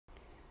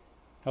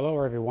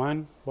Hello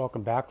everyone,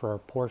 welcome back to our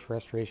Porsche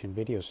restoration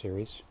video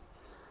series.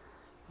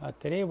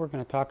 Today we're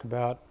going to talk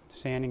about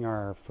sanding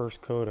our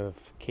first coat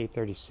of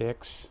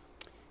K36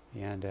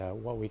 and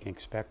what we can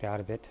expect out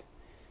of it,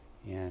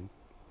 and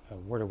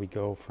where do we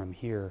go from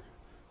here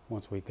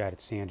once we've got it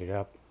sanded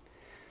up.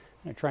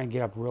 I'm going to try and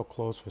get up real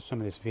close with some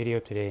of this video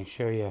today and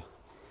show you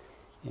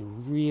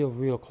in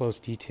real close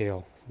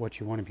detail what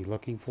you want to be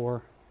looking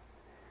for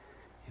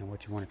and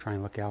what you want to try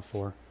and look out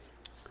for.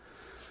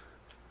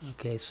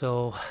 Okay,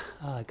 so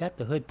I got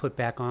the hood put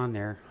back on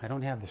there. I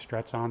don't have the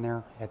struts on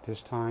there at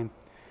this time,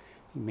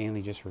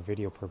 mainly just for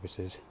video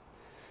purposes.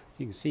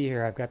 You can see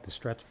here I've got the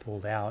struts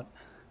pulled out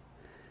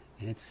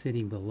and it's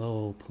sitting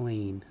below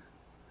plane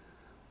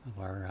of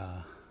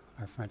our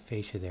front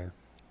fascia there.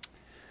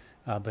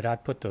 But I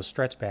put those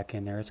struts back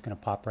in there. It's going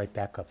to pop right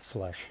back up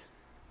flush.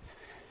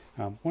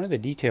 One of the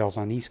details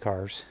on these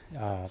cars,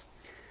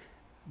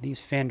 these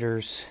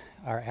fenders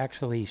are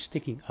actually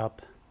sticking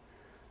up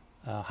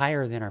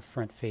higher than our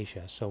front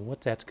fascia. So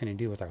what that's going to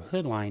do with our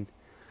hood line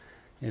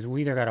is we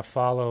either got to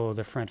follow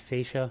the front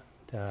fascia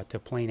to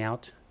plane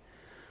out,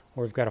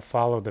 or we've got to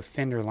follow the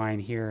fender line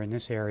here in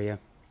this area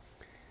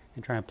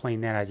and try and plane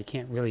that out. You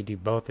can't really do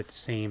both at the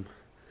same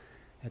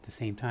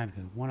time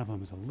because one of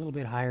them is a little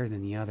bit higher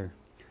than the other.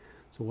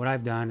 So what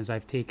I've done is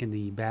I've taken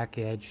the back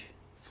edge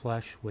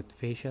flush with the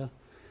fascia,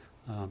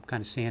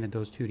 kind of sanded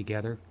those two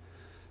together,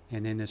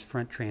 and then this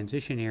front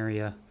transition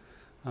area,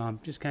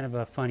 just kind of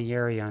a funny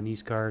area on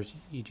these cars.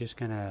 You just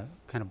kind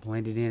of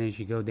blend it in as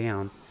you go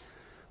down.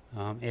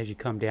 As you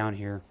come down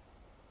here,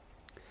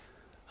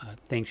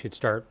 things should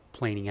start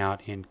planing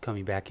out and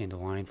coming back into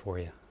line for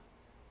you.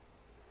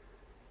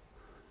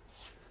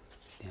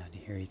 Down to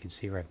here you can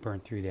see where I've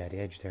burned through that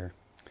edge there.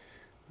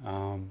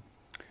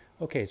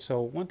 Okay,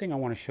 so one thing I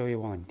want to show you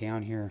while I'm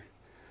down here,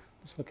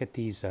 let's look at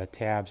these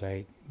tabs.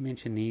 I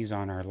mentioned these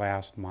on our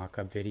last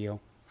mock-up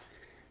video.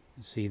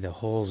 See the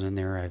holes in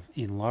there I've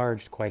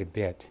enlarged quite a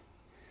bit.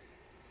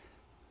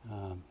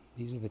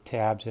 These are the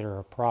tabs that are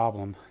a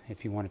problem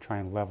if you want to try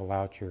and level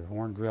out your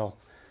horn grill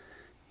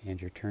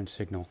and your turn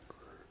signal.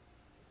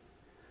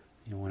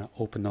 You want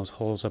to open those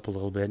holes up a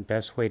little bit.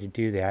 Best way to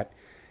do that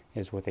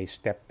is with a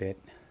step bit.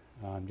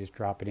 Just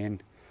drop it in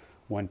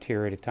one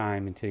tier at a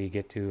time until you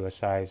get to a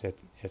size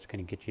that's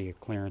going to get you your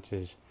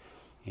clearances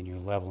and your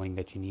leveling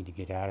that you need to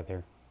get out of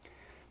there.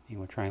 You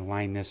want to try and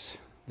line this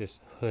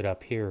hood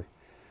up here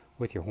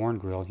with your horn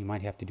grill. You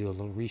might have to do a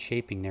little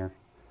reshaping there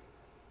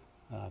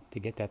to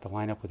get that to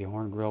line up with your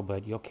horn grill,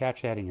 but you'll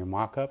catch that in your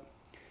mock-up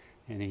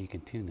and then you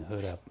can tune the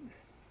hood up.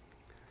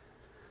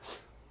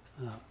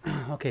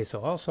 Okay,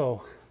 so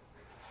also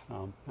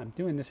I'm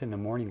doing this in the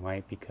morning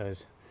light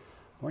because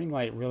morning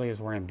light really is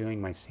where I'm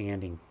doing my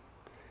sanding.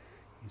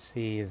 You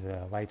see as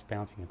the light's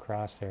bouncing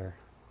across there,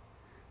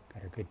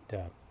 got a good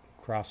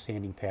cross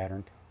sanding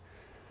pattern.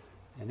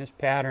 And this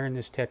pattern,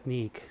 this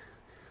technique,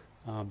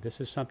 this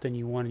is something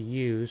you want to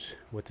use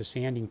with the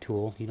sanding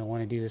tool. You don't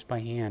want to do this by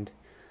hand.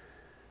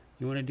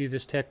 You want to do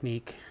this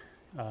technique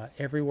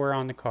everywhere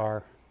on the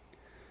car,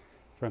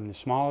 from the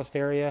smallest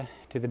area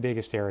to the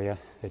biggest area.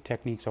 The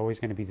technique's always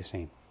going to be the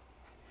same.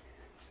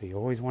 So you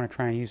always want to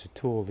try and use a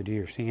tool to do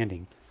your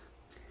sanding.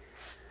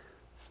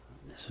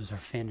 This was our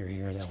fender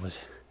here that was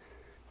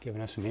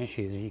giving us some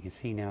issues. As you can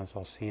see now, it's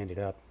all sanded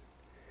up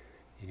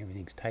and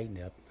everything's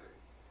tightened up.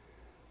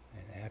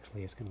 And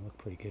actually, it's going to look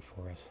pretty good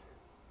for us.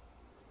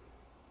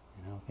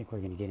 And I don't think we're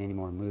going to get any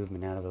more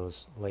movement out of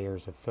those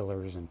layers of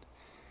fillers and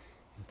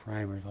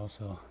primers.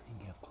 Also, you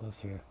can get up close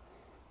here.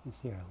 You can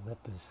see our lip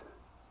is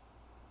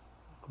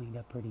cleaned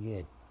up pretty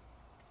good.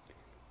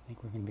 I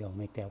think we're going to be able to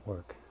make that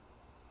work.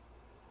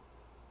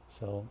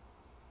 So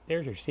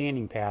there's your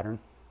sanding pattern.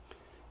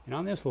 And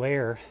on this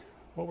layer,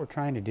 what we're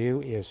trying to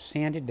do is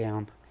sand it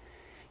down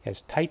as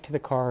tight to the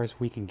car as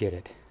we can get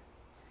it. You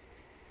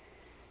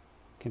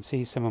can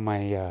see some of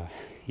my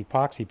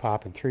epoxy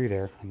popping through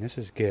there, and this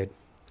is good.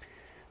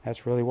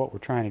 That's really what we're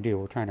trying to do.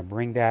 We're trying to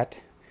bring that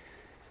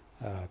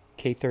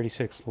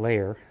K36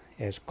 layer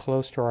as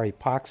close to our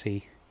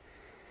epoxy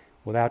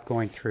without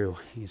going through.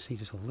 You can see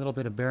just a little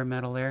bit of bare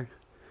metal there.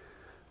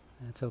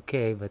 That's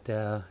okay, but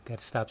got to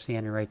stop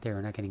sanding right there.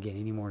 We're not going to get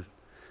any more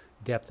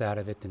depth out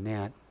of it than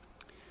that.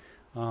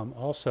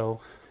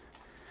 Also,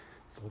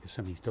 look at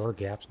some of these door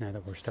gaps now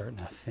that we're starting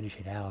to finish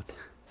it out.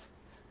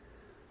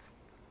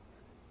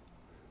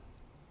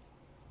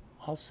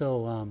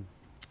 Also,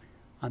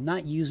 I'm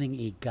not using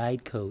a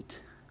guide coat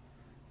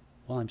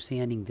while I'm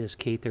sanding this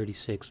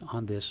K36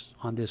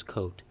 on this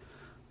coat.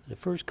 The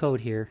first coat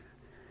here,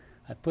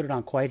 I put it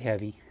on quite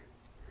heavy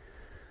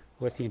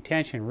with the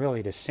intention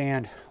really to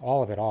sand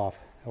all of it off,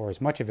 or as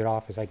much of it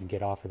off as I can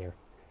get off of there.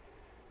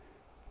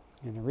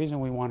 And the reason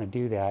we want to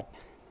do that,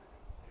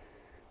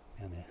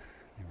 on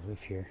the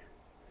roof here,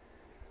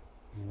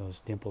 those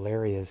dimple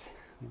areas,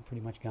 they're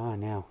pretty much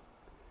gone now.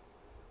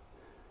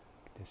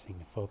 Get this thing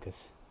to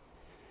focus.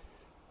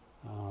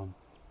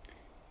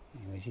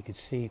 Anyways, you can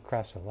see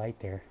across the light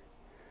there,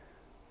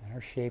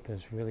 our shape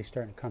is really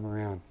starting to come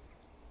around.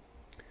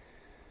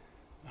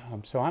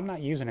 So I'm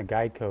not using a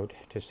guide coat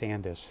to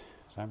sand this.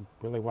 So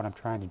what I'm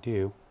trying to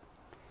do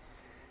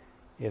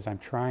is I'm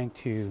trying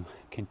to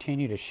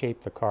continue to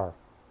shape the car.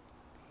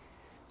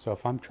 So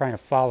if I'm trying to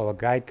follow a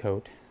guide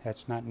coat,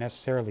 that's not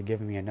necessarily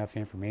giving me enough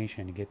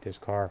information to get this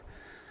car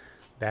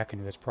back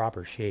into its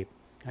proper shape.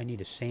 I need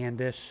to sand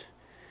this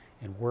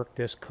and work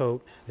this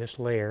coat, this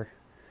layer,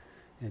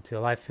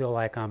 until I feel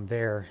like I'm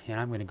there, and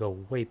I'm going to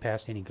go way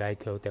past any guide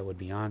coat that would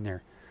be on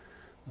there.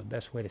 The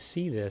best way to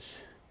see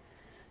this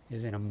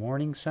is in a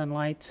morning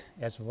sunlight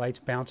as the light's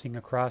bouncing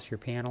across your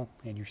panel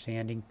and you're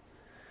sanding,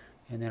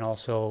 and then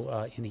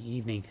also in the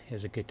evening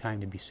is a good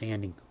time to be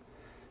sanding.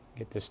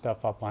 Get this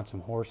stuff up on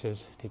some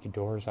horses, take your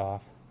doors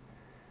off,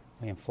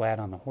 lay them flat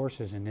on the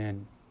horses, and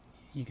then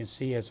you can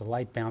see as the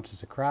light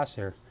bounces across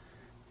there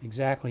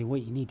exactly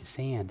what you need to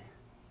sand.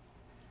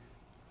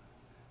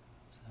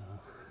 So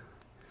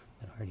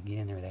it's hard to get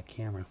in there with that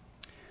camera.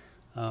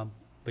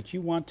 But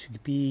you want to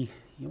be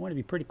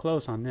pretty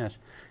close on this.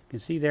 You can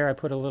see there I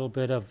put a little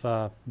bit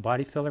of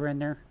body filler in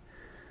there.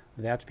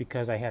 That's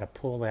because I had to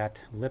pull that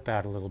lip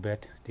out a little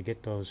bit to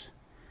get those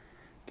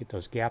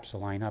gaps to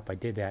line up. I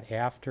did that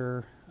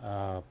after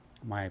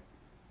my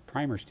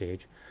primer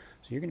stage.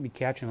 So you're going to be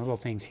catching little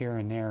things here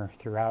and there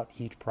throughout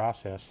each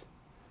process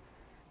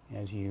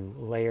as you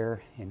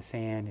layer and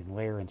sand and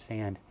layer and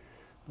sand.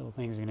 Little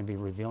things are going to be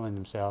revealing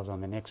themselves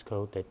on the next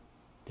coat that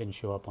didn't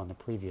show up on the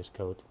previous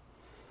coat.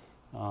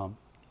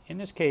 In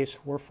this case,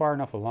 we're far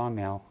enough along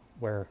now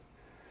where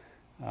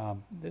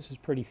this is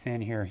pretty thin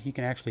here. You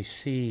can actually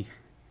see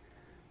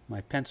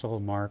my pencil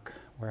mark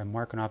where I'm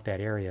marking off that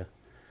area.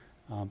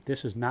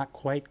 This is not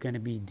quite going to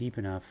be deep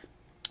enough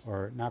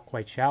or not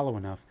quite shallow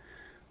enough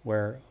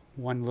where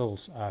one little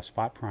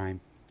spot prime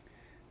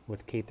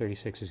with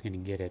K36 is going to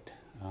get it.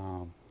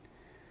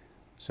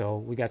 So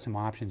we got some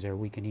options there.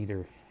 We can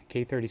either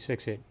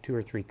K36 it 2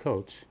 or 3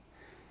 coats,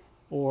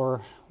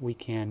 or we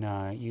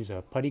can use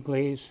a putty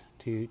glaze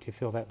to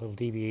fill that little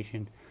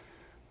deviation,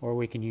 or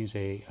we can use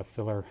a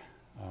filler,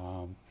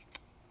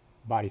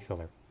 body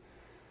filler.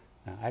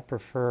 I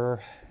prefer,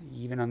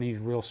 even on these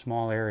real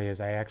small areas,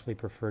 I actually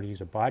prefer to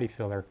use a body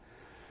filler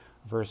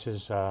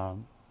versus a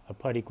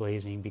putty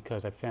glazing,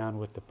 because I found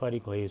with the putty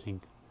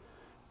glazing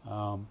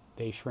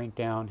they shrink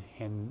down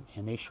and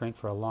they shrink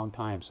for a long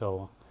time.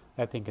 So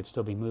that thing could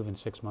still be moving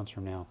 6 months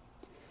from now,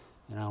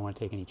 and I don't want to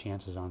take any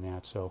chances on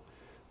that. So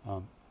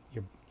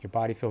your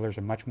body fillers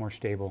are much more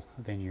stable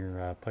than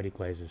your putty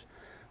glazes.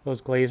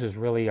 Those glazes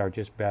really are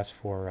just best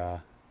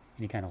for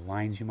any kind of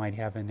lines you might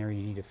have in there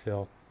you need to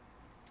fill.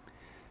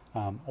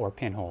 Or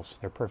pinholes.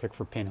 They're perfect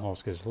for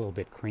pinholes because it's a little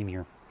bit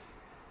creamier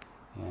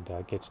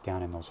and gets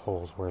down in those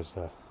holes, whereas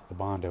the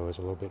Bondo is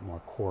a little bit more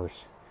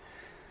coarse.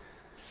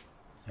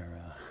 Those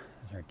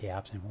are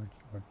gaps, and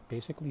we're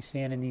basically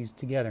sanding these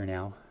together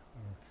now.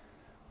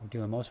 We're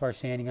doing most of our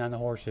sanding on the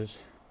horses,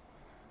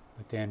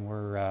 but then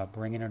we're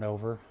bringing it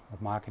over,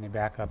 we're mocking it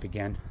back up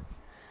again,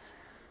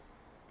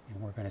 and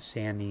we're going to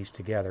sand these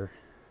together.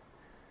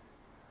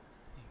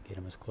 Get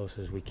them as close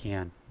as we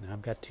can. Now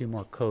I've got 2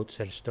 more coats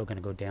that are still going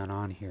to go down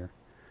on here.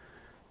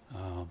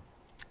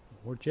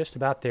 We're just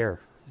about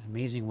there. It's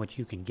amazing what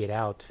you can get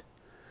out,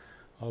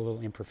 all the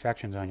little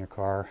imperfections on your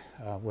car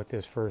with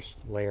this first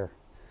layer.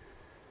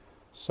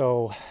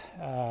 So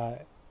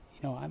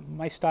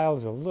my style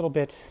is a little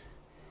bit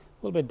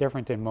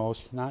different than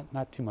most.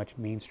 Not too much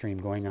mainstream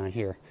going on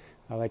here.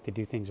 I like to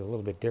do things a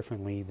little bit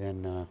differently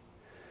than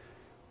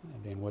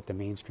what the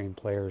mainstream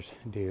players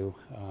do.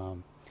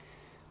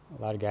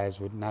 A lot of guys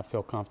would not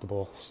feel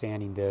comfortable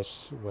sanding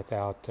this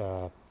without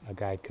a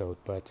guide coat,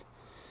 but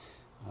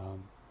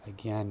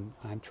again,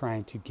 I'm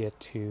trying to get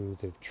to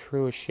the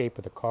truest shape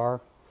of the car.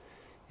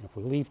 And if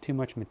we leave too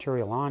much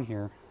material on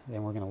here,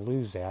 then we're going to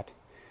lose that.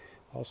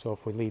 Also,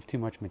 if we leave too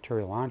much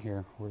material on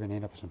here, we're going to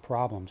end up with some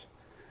problems.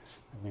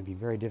 They're going to be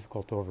very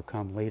difficult to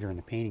overcome later in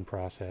the painting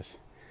process.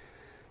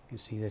 You can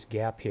see this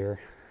gap here.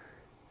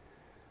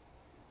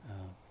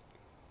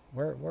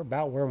 We're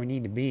about where we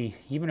need to be,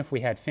 even if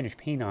we had finished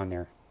paint on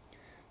there.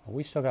 But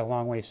we still got a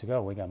long ways to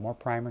go. We got more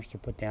primers to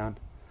put down.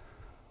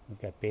 We've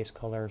got base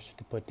colors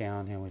to put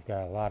down, and we've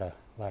got a lot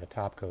of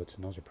top coats,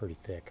 and those are pretty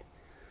thick.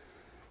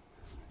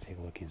 Let's take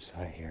a look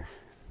inside here.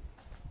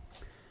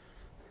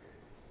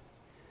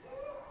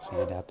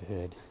 Sand out the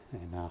hood,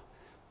 and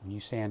when you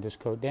sand this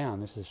coat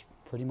down, this is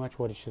pretty much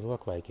what it should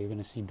look like. You're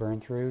going to see burn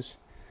throughs,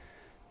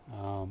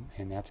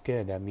 and that's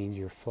good. That means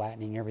you're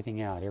flattening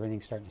everything out.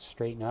 Everything's starting to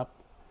straighten up,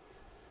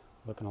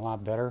 looking a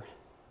lot better.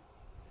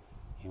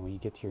 And when you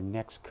get to your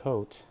next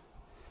coat,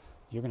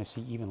 you're going to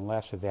see even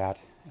less of that.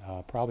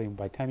 Probably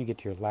by the time you get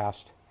to your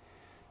last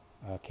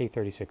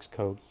K36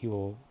 coat, you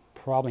will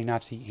probably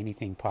not see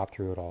anything pop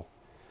through at all.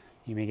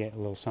 You may get a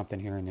little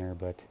something here and there,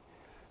 but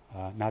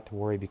not to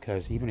worry,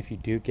 because even if you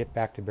do get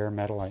back to bare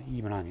metal,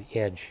 even on an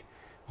edge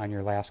on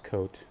your last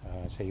coat,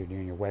 say you're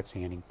doing your wet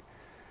sanding,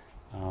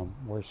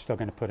 we're still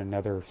going to put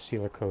another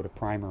sealer coat of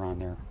primer on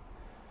there,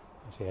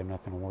 so you have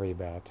nothing to worry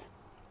about.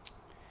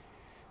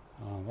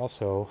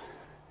 Also,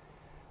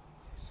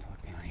 just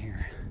look down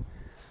here,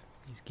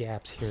 these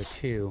gaps here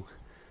too.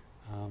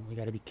 We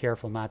got to be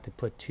careful not to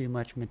put too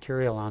much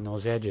material on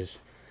those edges.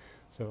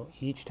 So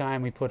each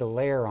time we put a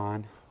layer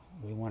on,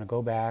 we want to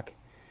go back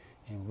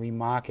and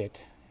remock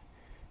it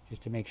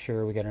just to make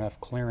sure we got enough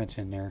clearance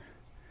in there.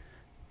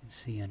 You can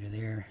see under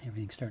there,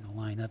 everything's starting to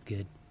line up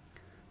good.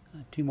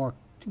 Two more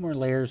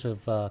layers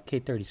of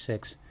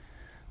K36.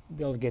 We'll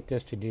be able to get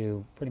this to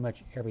do pretty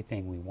much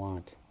everything we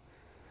want.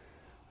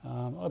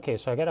 Okay,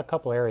 so I got a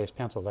couple areas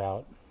penciled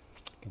out.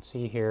 You can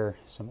see here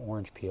some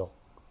orange peel.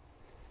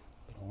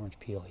 Bit of orange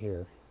peel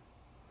here.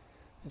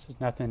 This is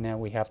nothing that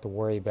we have to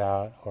worry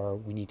about or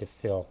we need to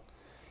fill.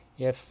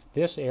 If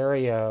this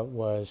area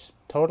was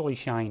totally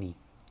shiny,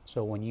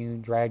 so when you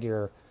drag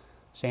your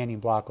sanding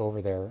block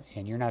over there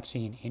and you're not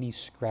seeing any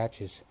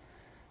scratches,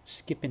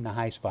 skip in the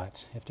high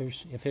spots.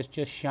 If it's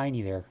just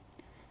shiny there,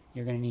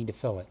 you're going to need to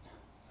fill it.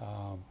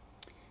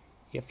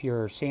 If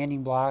your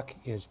sanding block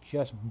is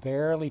just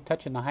barely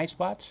touching the high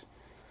spots,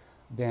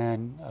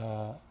 then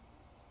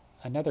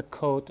another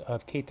coat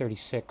of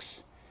K36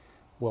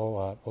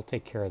 will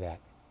take care of that.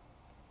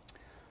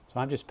 So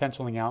I'm just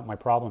penciling out my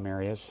problem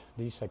areas.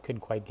 These I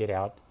couldn't quite get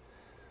out.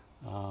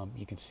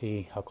 You can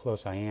see how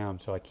close I am,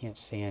 so I can't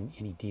sand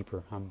any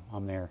deeper.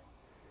 I'm there.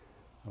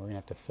 We're going to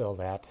have to fill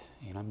that,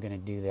 and I'm going to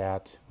do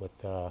that with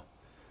the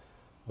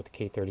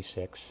K36.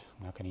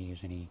 I'm not going to use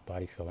any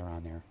body filler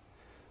on there.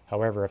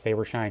 However, if they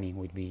were shiny,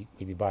 we'd be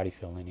body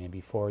filling. And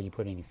before you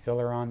put any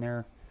filler on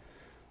there,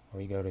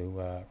 or you go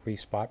to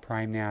re-spot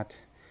prime that,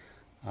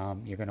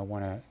 you're going to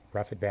want to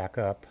rough it back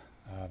up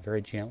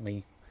very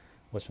gently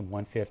with some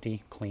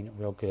 150. Clean it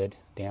real good,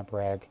 damp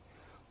rag,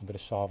 a little bit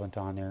of solvent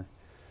on there,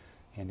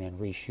 and then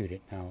reshoot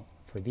it. Now,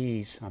 for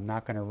these, I'm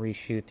not going to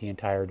reshoot the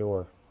entire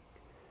door.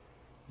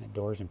 The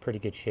door's in pretty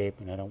good shape,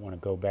 and I don't want to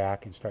go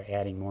back and start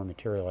adding more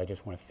material. I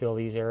just want to fill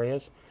these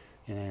areas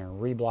and then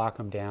reblock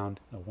them down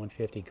a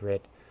 150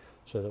 grit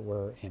so that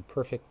we're in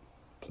perfect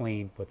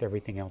plane with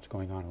everything else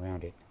going on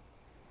around it.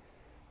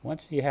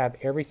 Once you have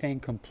everything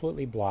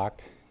completely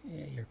blocked,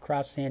 your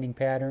cross sanding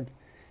pattern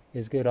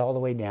is good all the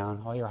way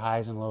down. All your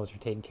highs and lows are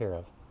taken care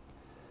of.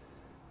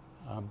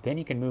 Then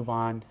you can move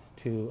on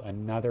to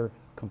another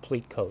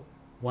complete coat,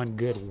 one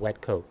good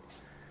wet coat.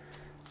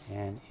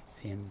 And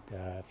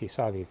if you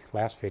saw the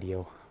last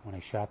video when I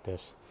shot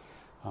this,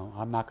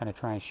 I'm not going to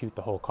try and shoot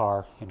the whole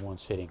car in one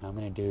sitting. I'm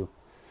going to do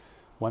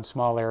one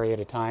small area at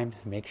a time,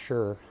 make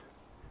sure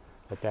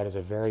that that is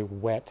a very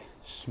wet,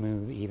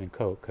 smooth, even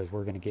coat, because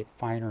we're going to get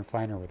finer and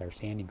finer with our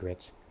sanding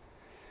grits.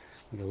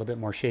 We get a little bit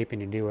more shaping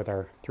to do with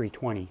our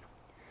 320.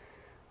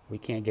 We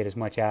can't get as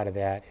much out of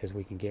that as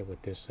we can get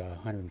with this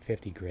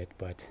 150 grit,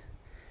 but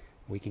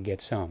we can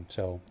get some.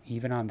 So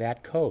even on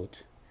that coat,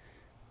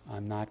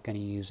 I'm not going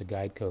to use a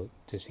guide coat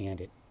to sand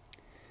it.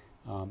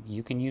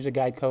 You can use a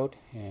guide coat,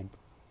 and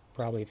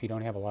probably if you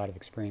don't have a lot of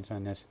experience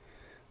on this,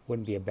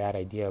 wouldn't be a bad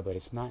idea, but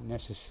it's not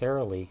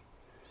necessarily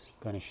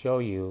going to show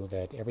you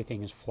that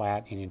everything is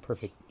flat and in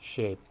perfect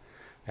shape.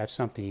 That's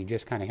something you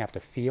just kind of have to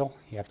feel.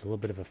 You have a little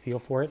bit of a feel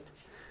for it.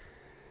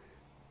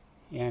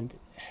 And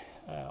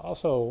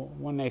also,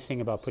 one nice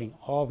thing about putting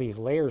all these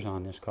layers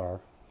on this car,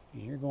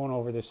 you're going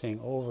over this thing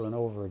over and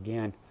over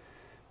again,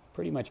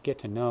 pretty much get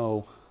to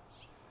know,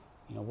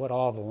 what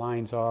all the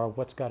lines are,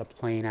 what's got to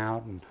plane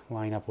out and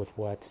line up with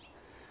what.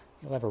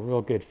 You'll have a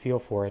real good feel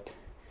for it.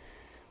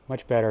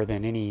 Much better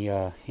than any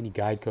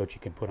guide coat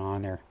you can put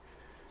on there.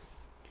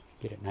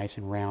 Get it nice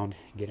and round,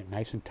 get it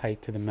nice and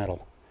tight to the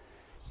metal.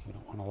 We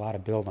don't want a lot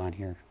of build on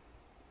here.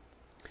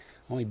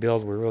 Only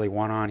build we really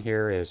want on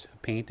here is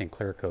paint and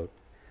clear coat.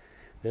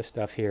 This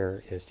stuff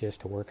here is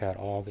just to work out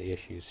all the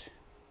issues.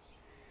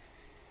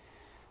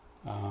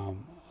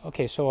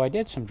 Okay, so I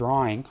did some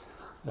drawing.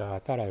 I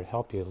thought I would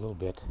help you a little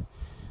bit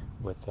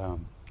with our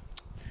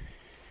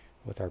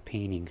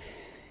painting,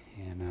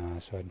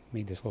 and so I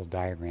made this little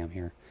diagram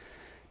here.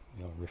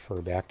 You'll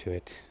refer back to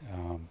it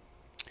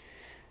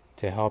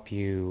to help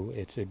you.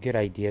 It's a good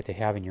idea to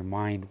have in your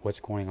mind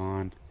what's going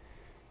on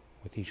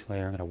with each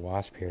layer. I'm going to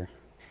wasp here.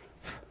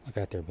 Look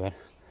out there, bud.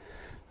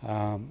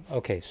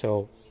 Okay,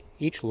 so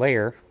each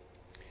layer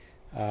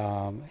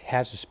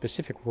has a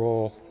specific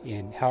role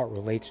in how it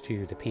relates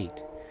to the paint.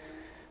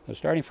 So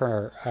starting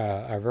for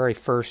our very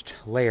first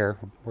layer,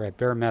 we're at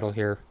bare metal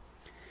here.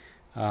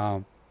 We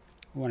want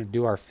to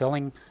do our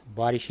filling,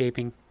 body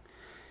shaping.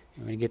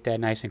 I'm going to get that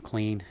nice and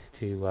clean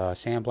to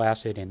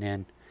sandblast it, and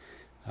then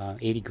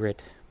 80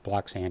 grit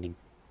block sanding.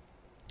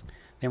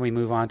 Then we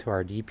move on to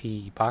our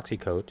DP epoxy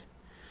coat.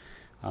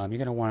 You're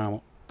going to want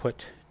to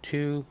put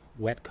two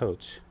wet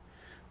coats,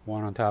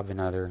 one on top of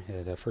another.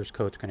 The first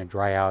coat's going to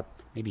dry out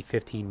maybe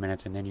 15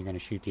 minutes, and then you're going to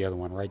shoot the other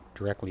one right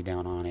directly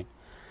down on it,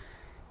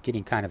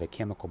 getting kind of a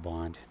chemical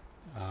bond.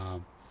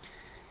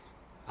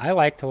 I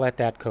like to let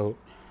that coat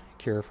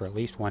cure for at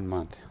least 1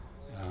 month.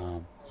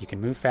 You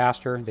can move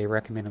faster. They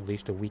recommend at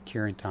least a week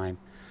curing time,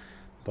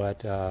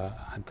 but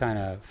I'm kind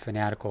of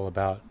fanatical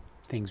about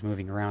things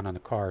moving around on the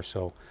car,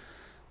 so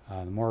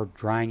the more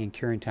drying and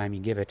curing time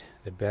you give it,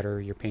 the better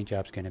your paint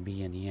job's going to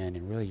be in the end.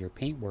 And really, your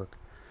paint work,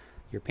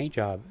 your paint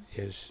job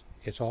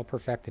it's all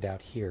perfected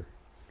out here.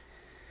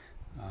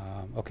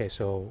 Okay,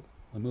 so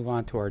we move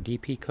on to our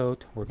DP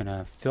coat. We're going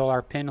to fill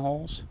our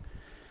pinholes.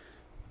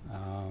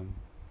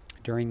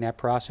 during that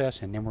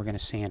process, and then we're going to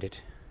sand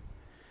it.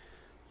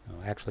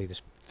 Actually,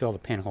 this fill the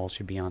pinhole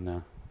should be on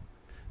the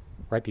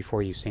right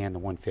before you sand the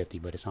 150,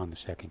 but it's on the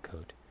second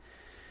coat.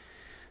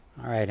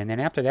 Alright, and then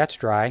after that's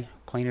dry,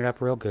 clean it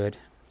up real good.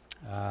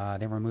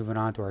 Then we're moving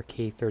on to our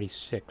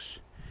K36.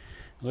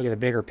 Look at the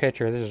bigger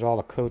picture. This is all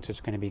the coats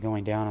that's going to be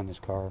going down on this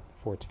car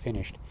before it's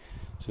finished.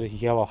 So this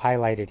yellow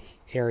highlighted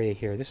area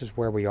here, this is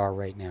where we are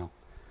right now.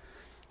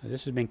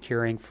 This has been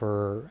curing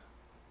for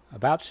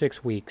about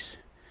 6 weeks.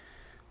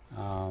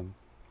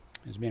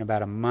 It's been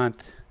about a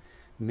month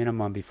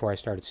minimum before I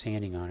started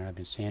sanding on it. I've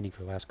been sanding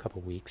for the last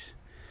couple weeks.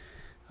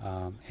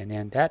 And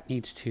then that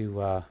needs to,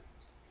 you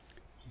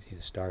see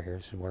the star here,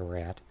 this is where we're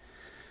at.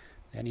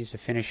 That needs to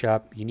finish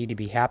up. You need to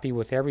be happy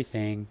with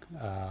everything,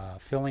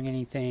 filling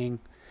anything,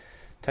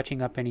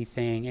 touching up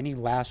anything, any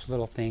last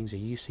little things that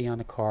you see on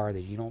the car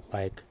that you don't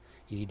like,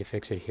 you need to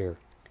fix it here.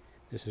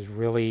 This is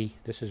really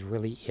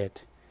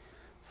it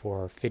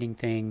for fitting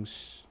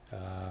things,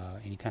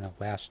 any kind of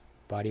last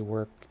body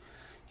work,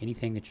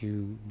 anything that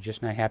you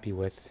just not happy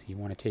with. You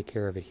want to take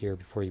care of it here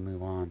before you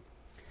move on.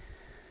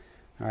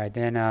 All right,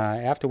 then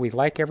after we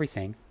like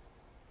everything,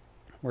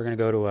 we're going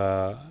to go to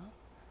a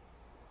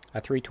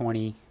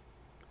 320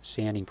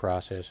 sanding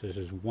process. This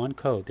is one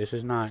coat. This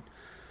is not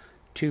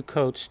 2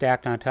 coats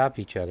stacked on top of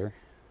each other.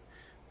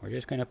 We're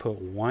just going to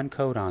put one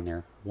coat on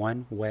there,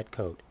 one wet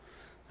coat.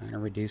 I'm going to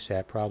reduce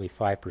that probably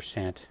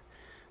 5%.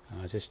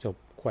 It's still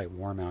quite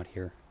warm out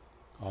here,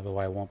 although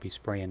I won't be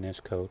spraying this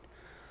coat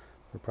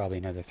for probably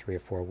another 3 or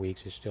 4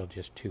 weeks. It's still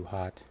just too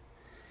hot.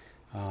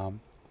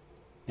 Then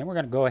we're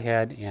going to go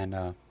ahead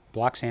and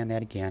block sand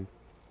that again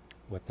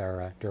with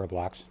our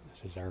Durablocks.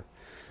 This is our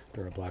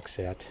Durablock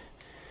set.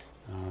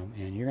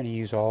 And you're going to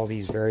use all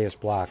these various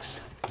blocks,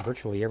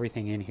 virtually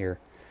everything in here,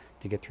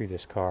 to get through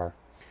this car.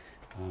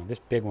 This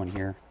big one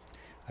here,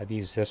 I've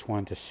used this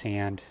one to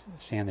sand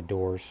the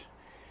doors,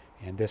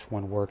 and this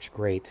one works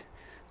great.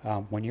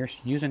 When you're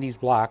using these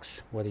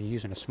blocks, whether you're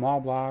using a small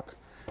block,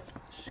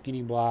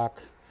 skinny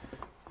block,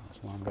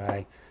 this long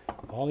guy,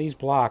 all these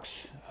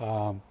blocks,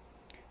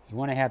 you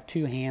want to have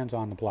 2 hands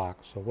on the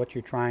block. So what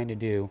you're trying to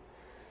do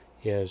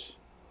is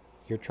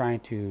you're trying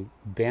to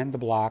bend the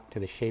block to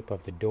the shape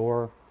of the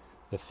door,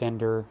 the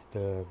fender,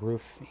 the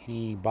roof,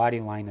 any body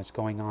line that's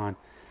going on.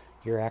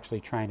 You're actually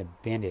trying to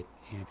bend it.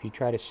 And if you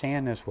try to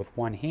sand this with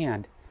one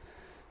hand,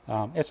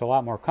 it's a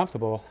lot more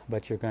comfortable,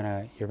 but you're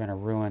gonna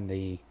ruin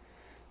the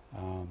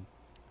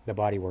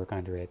body work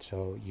under it.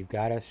 So you've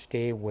got to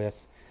stay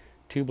with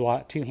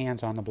two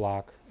hands on the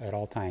block at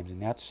all times,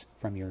 and that's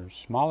from your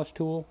smallest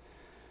tool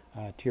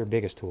to your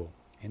biggest tool.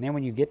 And then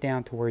when you get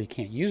down to where you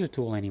can't use a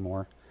tool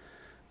anymore,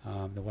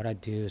 then what I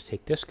do is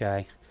take this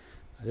guy.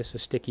 This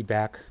is sticky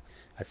back.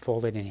 I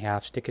fold it in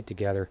half, stick it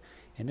together,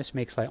 and this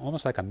makes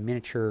almost like a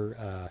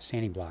miniature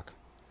sanding block.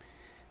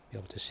 Be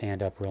able to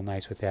sand up real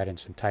nice with that in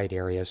some tight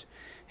areas.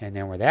 And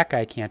then where that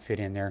guy can't fit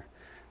in there,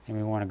 then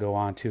we want to go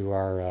on to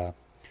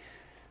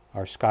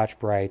our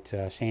Scotch-Brite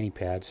sanding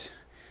pads.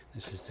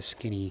 This is the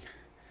skinny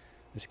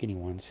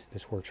ones.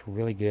 This works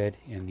really good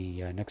in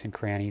the nooks and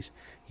crannies.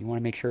 You want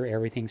to make sure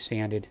everything's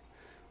sanded.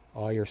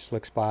 All your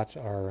slick spots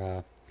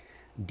are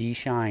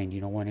de-shined.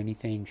 You don't want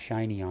anything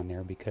shiny on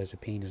there because the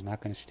paint is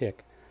not going to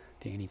stick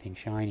to anything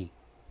shiny.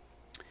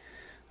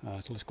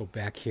 So let's go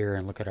back here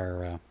and look at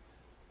our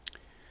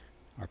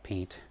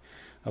paint.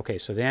 Okay,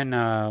 so then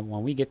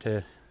when we get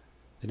to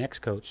the next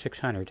coat,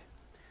 600,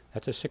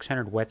 that's a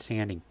 600 wet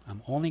sanding.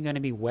 I'm only going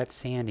to be wet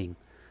sanding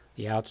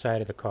the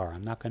outside of the car.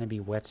 I'm not going to be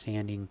wet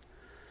sanding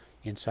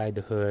inside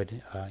the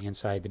hood,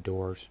 inside the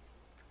doors.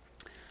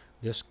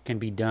 This can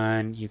be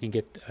done, you can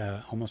get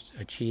almost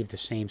achieve the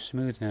same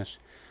smoothness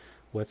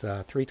with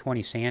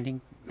 320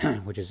 sanding,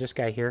 which is this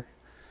guy here,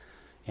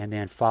 and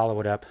then follow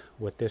it up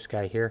with this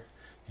guy here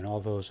and all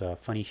those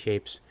funny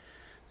shapes.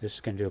 This is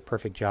going to do a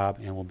perfect job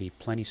and will be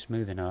plenty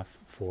smooth enough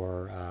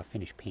for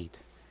finished paint.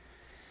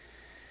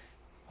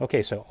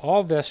 Okay, so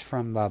all this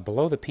from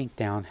below the pink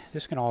down,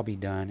 this can all be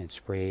done and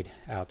sprayed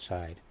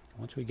outside.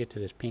 Once we get to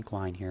this pink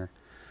line here,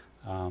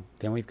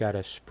 then we've got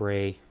to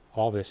spray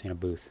all this in a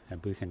booth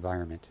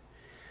environment.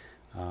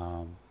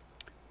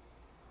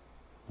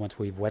 Once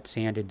we've wet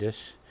sanded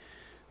this,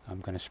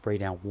 I'm going to spray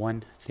down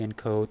one thin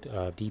coat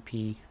of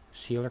DP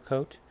sealer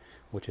coat,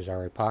 which is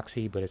our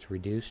epoxy, but it's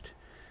reduced.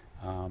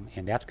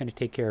 And that's going to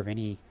take care of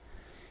any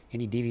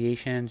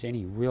deviations,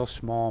 any real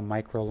small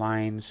micro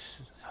lines,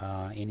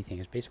 anything.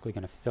 It's basically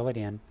going to fill it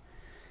in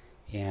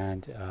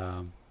and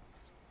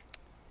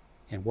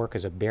work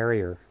as a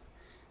barrier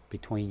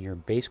between your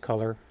base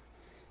color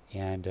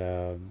and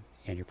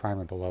your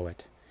primer below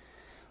it.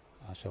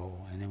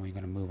 And then we're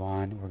going to move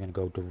on. We're going to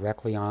go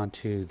directly on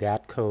to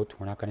that coat.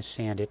 We're not going to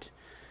sand it.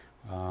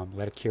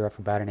 Let it cure up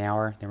for about an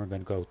hour. Then we're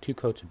going to go 2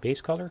 coats of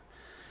base color,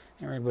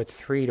 and we're going to put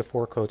 3 to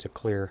 4 coats of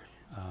clear,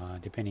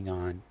 depending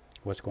on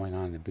what's going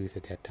on in the booth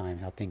at that time,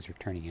 how things are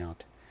turning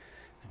out.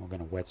 And we're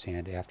going to wet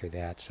sand after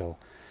that. So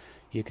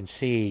you can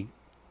see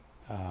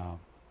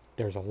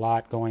there's a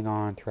lot going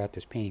on throughout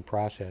this painting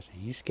process.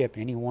 And you skip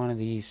any one of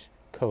these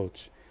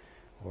coats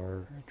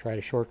or try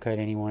to shortcut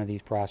any one of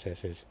these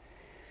processes,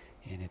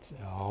 and it's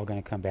all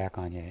going to come back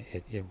on you.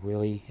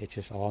 It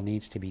just all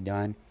needs to be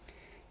done.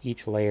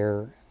 Each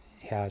layer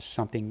has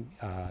something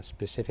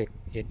specific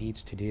it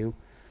needs to do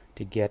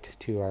to get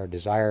to our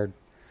desired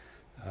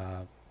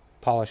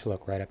polish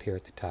look right up here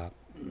at the top.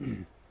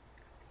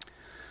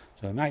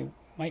 So I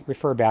might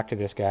refer back to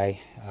this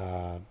guy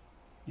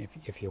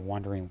if you're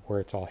wondering where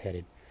it's all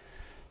headed.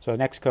 So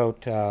next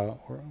coat,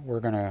 we're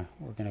gonna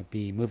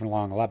be moving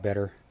along a lot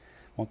better.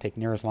 Won't take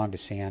near as long to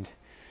sand.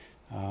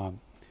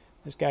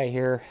 This guy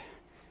here,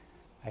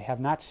 I have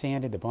not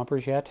sanded the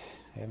bumpers yet.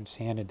 I haven't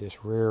sanded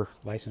this rear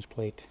license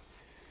plate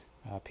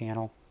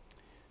panel.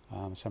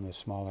 Some of the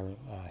smaller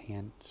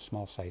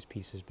small size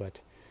pieces, but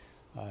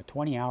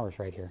 20 hours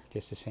right here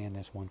just to sand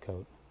this one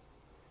coat.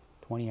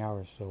 20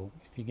 hours. So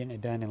if you're getting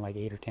it done in like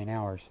 8 or 10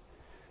 hours,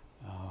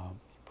 you're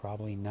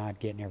probably not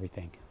getting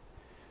everything.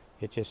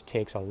 It just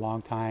takes a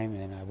long time,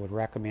 and I would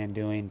recommend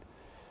doing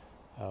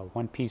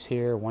one piece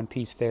here, one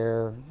piece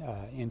there,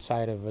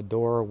 inside of a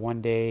door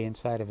one day,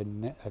 inside of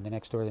the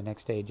next door the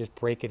next day. Just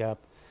break it up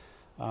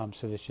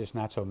so it's just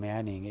not so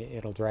maddening.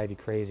 It'll drive you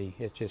crazy.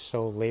 It's just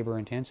so labor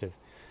intensive.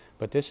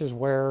 But this is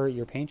where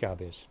your paint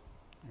job is,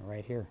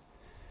 right here.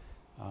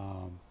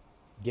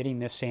 Getting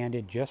this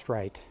sanded just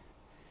right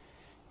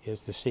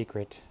is the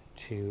secret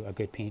to a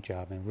good paint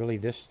job. And really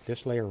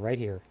this layer right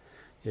here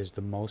is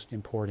the most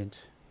important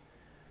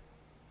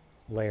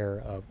layer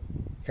of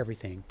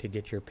everything to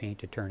get your paint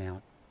to turn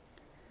out.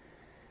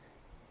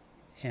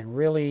 And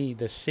really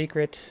the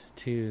secret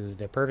to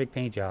the perfect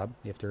paint job,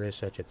 if there is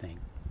such a thing,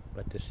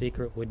 but the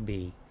secret would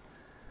be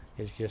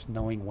is just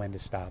knowing when to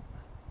stop.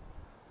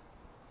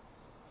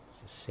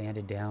 Just sand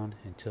it down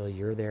until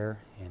you're there,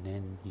 and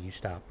then you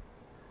stop.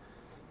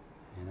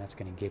 And that's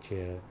going to get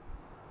you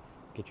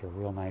a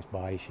real nice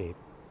body shape.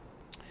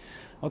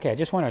 Okay, I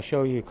just want to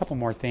show you a couple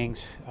more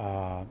things,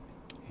 and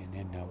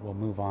then we'll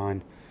move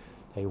on.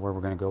 Tell you where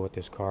we're going to go with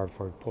this car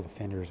before we pull the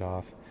fenders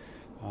off.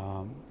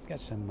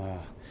 Got some.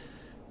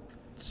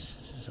 This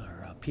is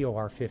our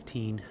POR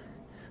 15.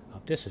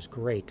 This is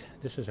great.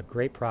 This is a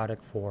great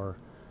product for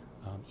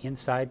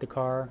inside the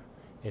car.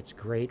 It's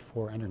great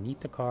for underneath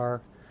the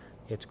car.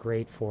 It's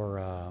great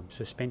for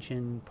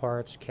suspension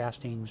parts,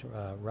 castings,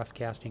 rough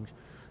castings.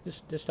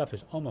 This stuff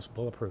is almost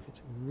bulletproof.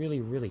 It's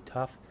really, really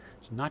tough.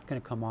 It's not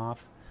going to come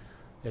off.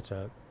 It's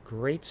a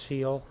great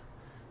seal.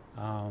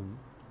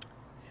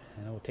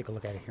 And we'll take a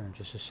look at it here in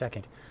just a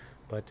second.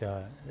 But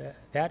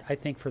that, I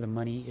think, for the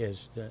money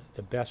is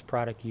the best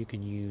product you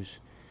can use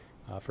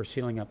for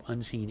sealing up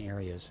unseen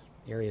areas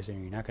that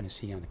you're not going to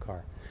see on the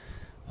car.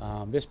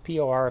 This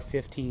POR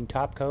 15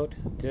 top coat,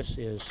 this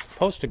is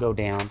supposed to go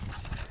down.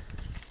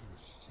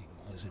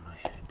 I'm losing my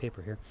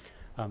paper here.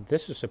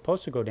 This is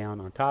supposed to go down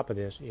on top of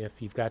this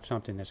if you've got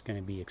something that's going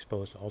to be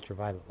exposed to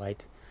ultraviolet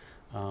light.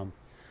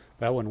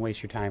 But I wouldn't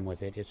waste your time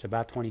with it. It's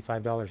about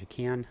 $25 a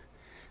can.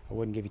 I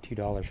wouldn't give you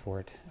 $2 for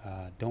it.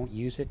 Don't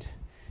use it.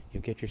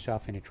 You'll get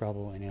yourself into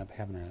trouble and end up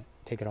having to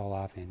take it all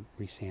off and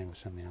resand with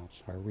something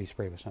else, or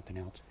respray with something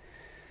else.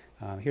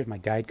 Here's my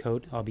guide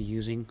coat I'll be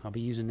using. I'll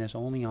be using this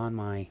only on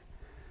my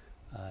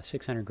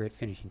 600 grit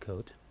finishing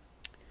coat.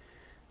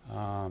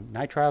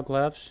 Nitrile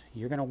gloves,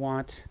 you're going to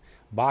want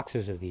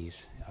boxes of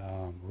these.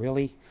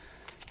 Really,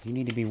 you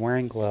need to be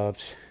wearing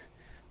gloves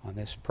on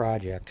this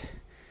project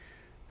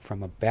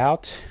from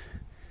about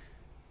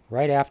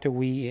right after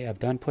we have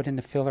done putting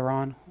the filler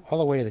on all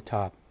the way to the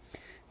top.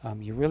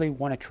 You really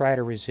want to try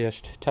to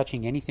resist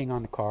touching anything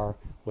on the car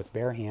with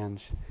bare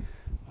hands.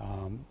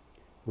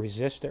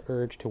 Resist the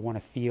urge to want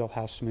to feel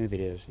how smooth it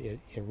is. It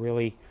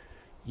really,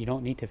 you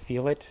don't need to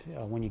feel it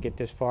when you get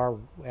this far.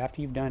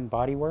 After you've done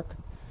body work,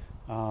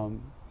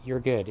 you're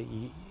good.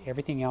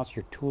 Everything else,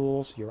 your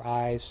tools, your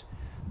eyes,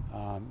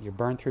 your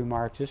burn through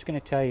marks, this is going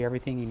to tell you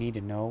everything you need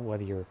to know,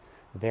 whether you're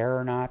there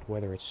or not,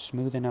 whether it's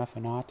smooth enough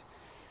or not.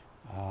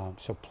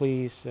 So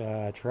please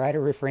try to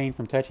refrain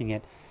from touching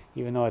it,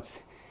 even though it's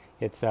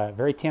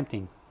very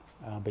tempting.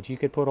 But you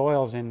could put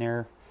oils in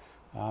there.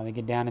 They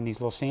get down in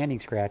these little sanding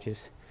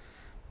scratches.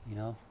 You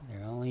know,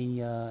 they're only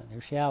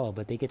they're shallow,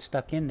 but they get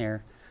stuck in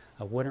there.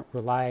 I wouldn't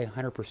rely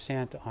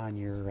 100% on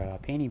your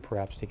painting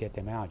preps to get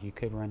them out. You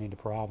could run into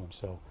problems.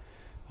 So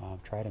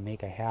try to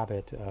make a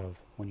habit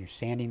of, when you're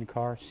sanding the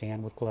car,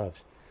 sand with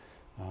gloves.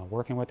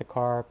 Working with the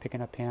car,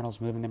 picking up panels,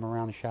 moving them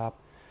around the shop,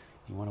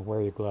 you want to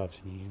wear your gloves,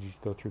 and you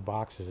just go through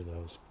boxes of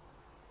those.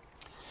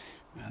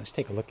 Let's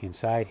take a look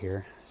inside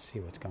here, see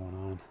what's going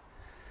on.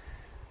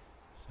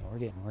 So we're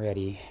getting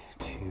ready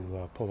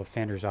to pull the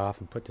fenders off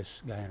and put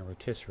this guy in a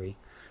rotisserie. You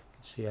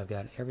can see I've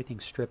got everything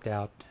stripped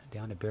out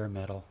down to bare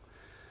metal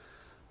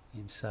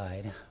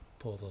inside.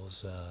 Pull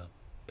those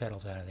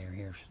pedals out of there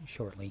here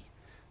shortly.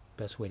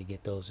 Best way to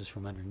get those is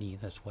from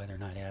underneath. That's why they're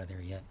not out of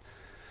there yet.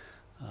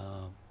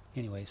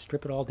 Anyway,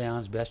 strip it all down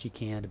as best you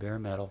can to bare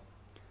metal.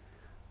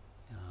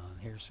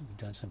 We've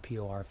done some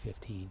POR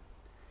 15.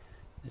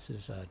 This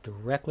is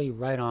directly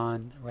right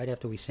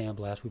after we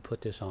sandblast. We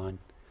put this on,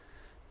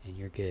 and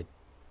you're good.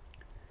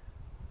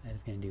 That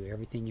is going to do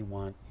everything you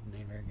want. You're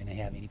never going to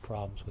have any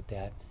problems with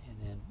that. And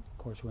then, of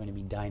course, we're going to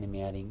be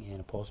dynamatting and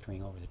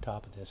upholstering over the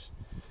top of this.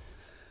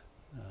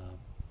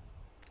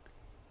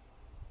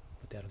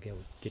 that'll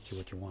get you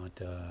what you want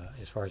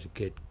as far as a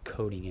good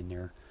coating in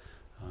there.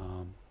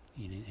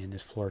 In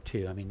this floor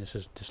too. I mean,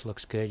 this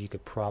looks good. You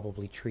could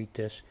probably treat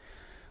this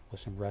with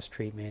some rust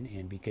treatment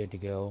and be good to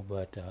go,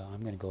 but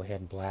I'm going to go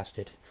ahead and blast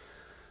it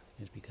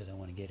just because I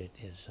want to get it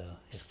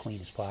as clean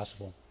as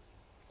possible.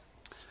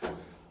 So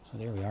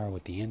there we are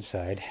with the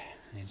inside.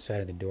 The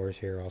inside of the doors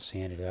here, I'll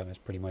sand it up. That's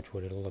pretty much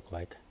what it'll look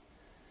like.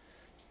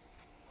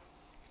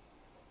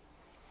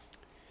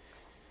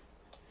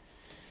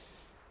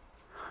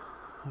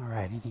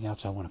 Alright, anything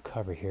else I want to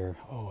cover here?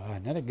 Oh,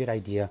 another good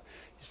idea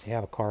is to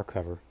have a car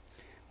cover.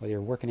 Whether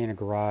you're working in a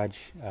garage,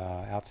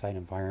 outside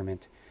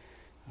environment,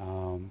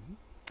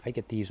 I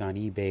get these on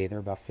eBay. They're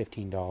about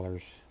 $15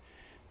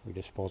 for a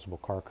disposable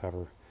car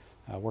cover.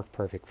 Work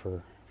perfect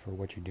for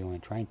what you're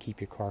doing. Try and keep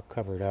your car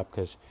covered up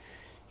because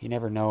you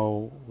never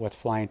know what's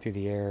flying through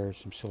the air.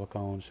 Some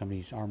silicone,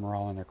 somebody's armor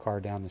all in their car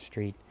down the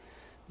street.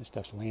 This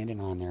stuff's landing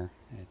on there.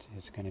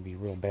 It's going to be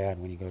real bad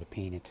when you go to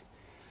paint it.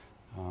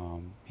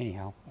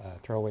 Anyhow,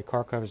 throwaway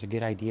car cover is a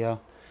good idea.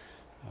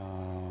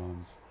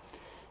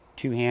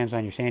 2 hands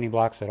on your sanding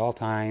blocks at all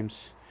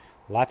times.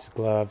 Lots of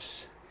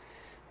gloves.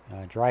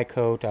 Dry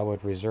coat I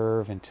would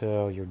reserve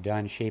until you're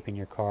done shaping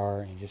your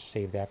car and just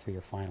save that for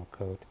your final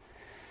coat.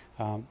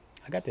 I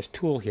got this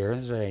tool here.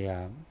 This is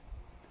a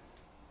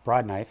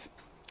broad knife,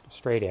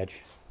 straight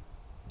edge.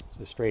 It's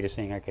the straightest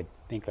thing I could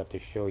think of to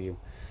show you.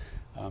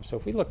 So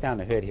if we look down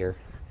the hood here,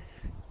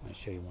 I'm going to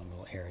show you one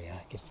little area.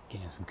 Just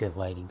getting some good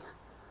lighting.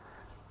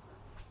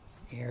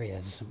 Area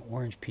is some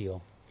orange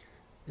peel.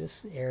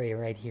 This area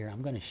right here,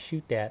 I'm going to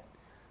shoot that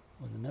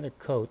with another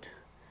coat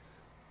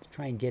to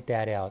try and get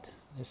that out.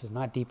 This is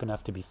not deep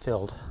enough to be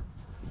filled.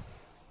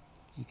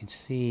 You can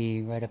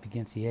see right up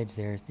against the edge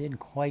there, it didn't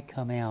quite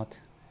come out.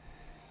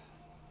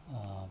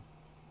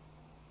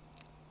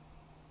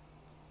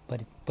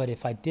 But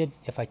if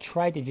I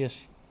tried to just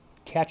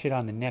catch it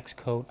on the next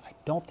coat, I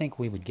don't think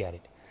we would get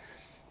it.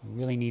 We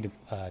really need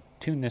to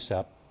tune this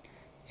up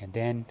and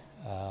then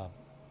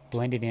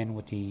blend it in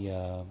with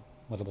the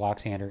block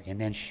sander, and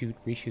then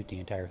reshoot the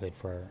entire hood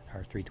for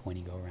our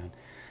 320 go around,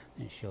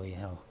 and show you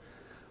how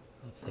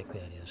thick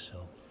that is.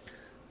 So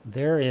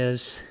there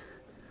is.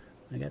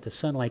 I got the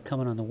sunlight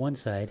coming on the one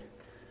side.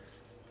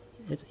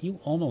 You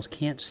almost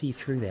can't see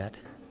through that.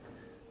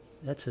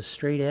 That's a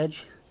straight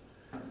edge,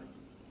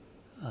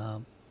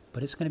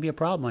 but it's going to be a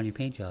problem on your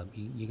paint job.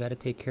 You got to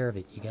take care of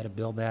it. You got to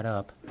build that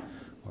up,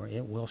 or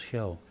it will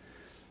show.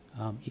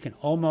 You can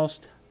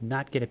almost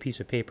not get a piece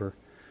of paper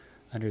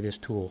under this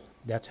tool.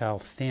 That's how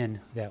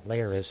thin that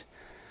layer is.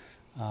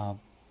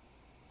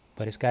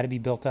 But it's got to be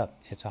built up.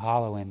 It's a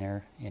hollow in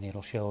there, and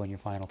it'll show in your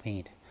final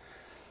paint.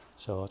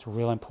 So it's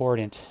real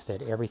important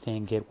that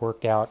everything get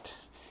worked out.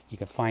 You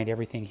can find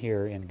everything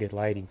here in good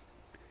lighting.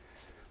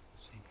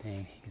 Same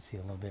thing, you can see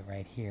a little bit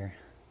right here.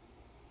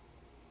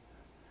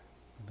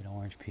 A little bit of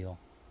orange peel.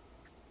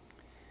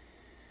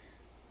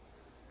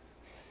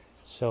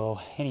 So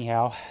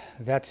anyhow,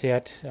 that's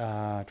it.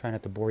 Try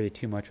not to bore you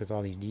too much with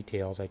all these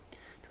details. I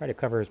try to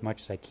cover as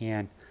much as I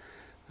can.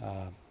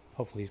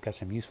 Hopefully he's got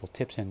some useful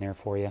tips in there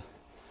for you.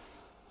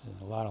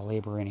 There's a lot of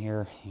labor in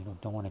here. You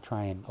don't want to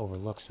try and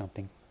overlook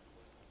something.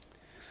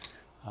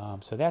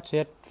 So that's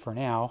it for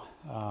now.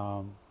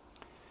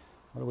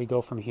 Where do we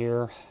go from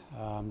here?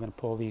 I'm going to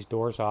pull these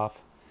doors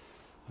off.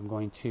 I'm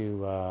going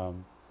to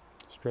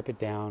strip it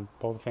down,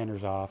 pull the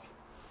fenders off,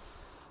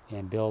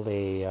 and build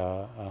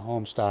a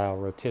home-style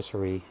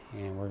rotisserie,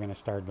 and we're going to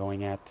start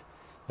going at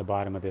the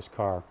bottom of this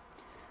car.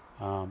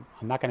 I'm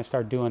not going to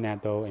start doing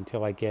that though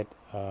until I get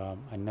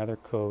another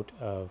coat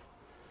of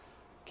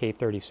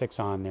K36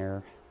 on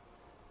there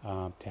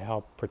to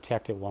help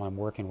protect it while I'm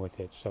working with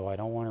it. So I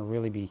don't want to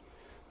really be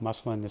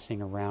muscling this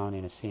thing around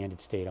in a sanded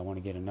state. I want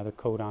to get another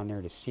coat on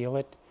there to seal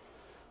it,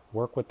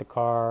 work with the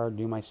car,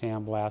 do my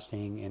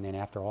sandblasting, and then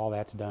after all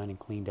that's done and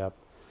cleaned up,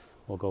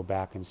 we'll go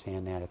back and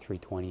sand that at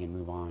 320 and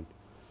move on.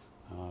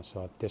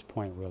 So at this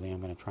point really I'm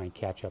going to try and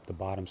catch up the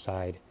bottom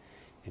side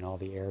and all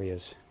the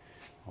areas,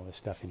 all the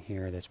stuff in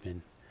here that's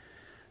been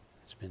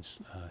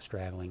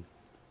straggling.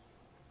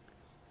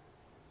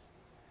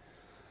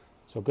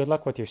 So good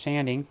luck with your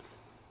sanding.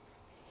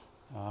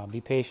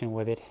 Be patient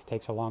with it. It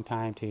takes a long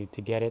time to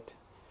get it.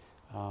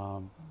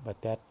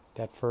 But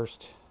that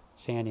first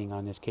sanding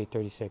on this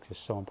K36 is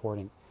so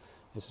important.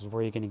 This is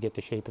where you're going to get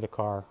the shape of the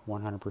car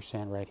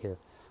 100% right here.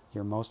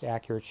 Your most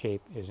accurate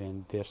shape is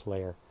in this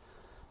layer.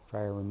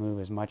 Try to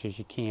remove as much as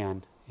you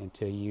can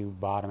until you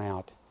bottom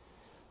out,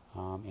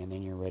 and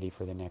then you're ready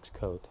for the next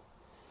coat.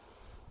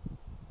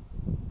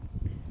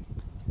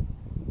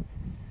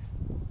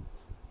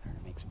 Trying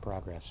to make some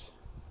progress.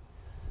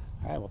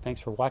 Alright, well thanks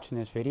for watching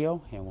this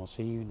video, and we'll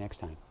see you next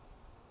time.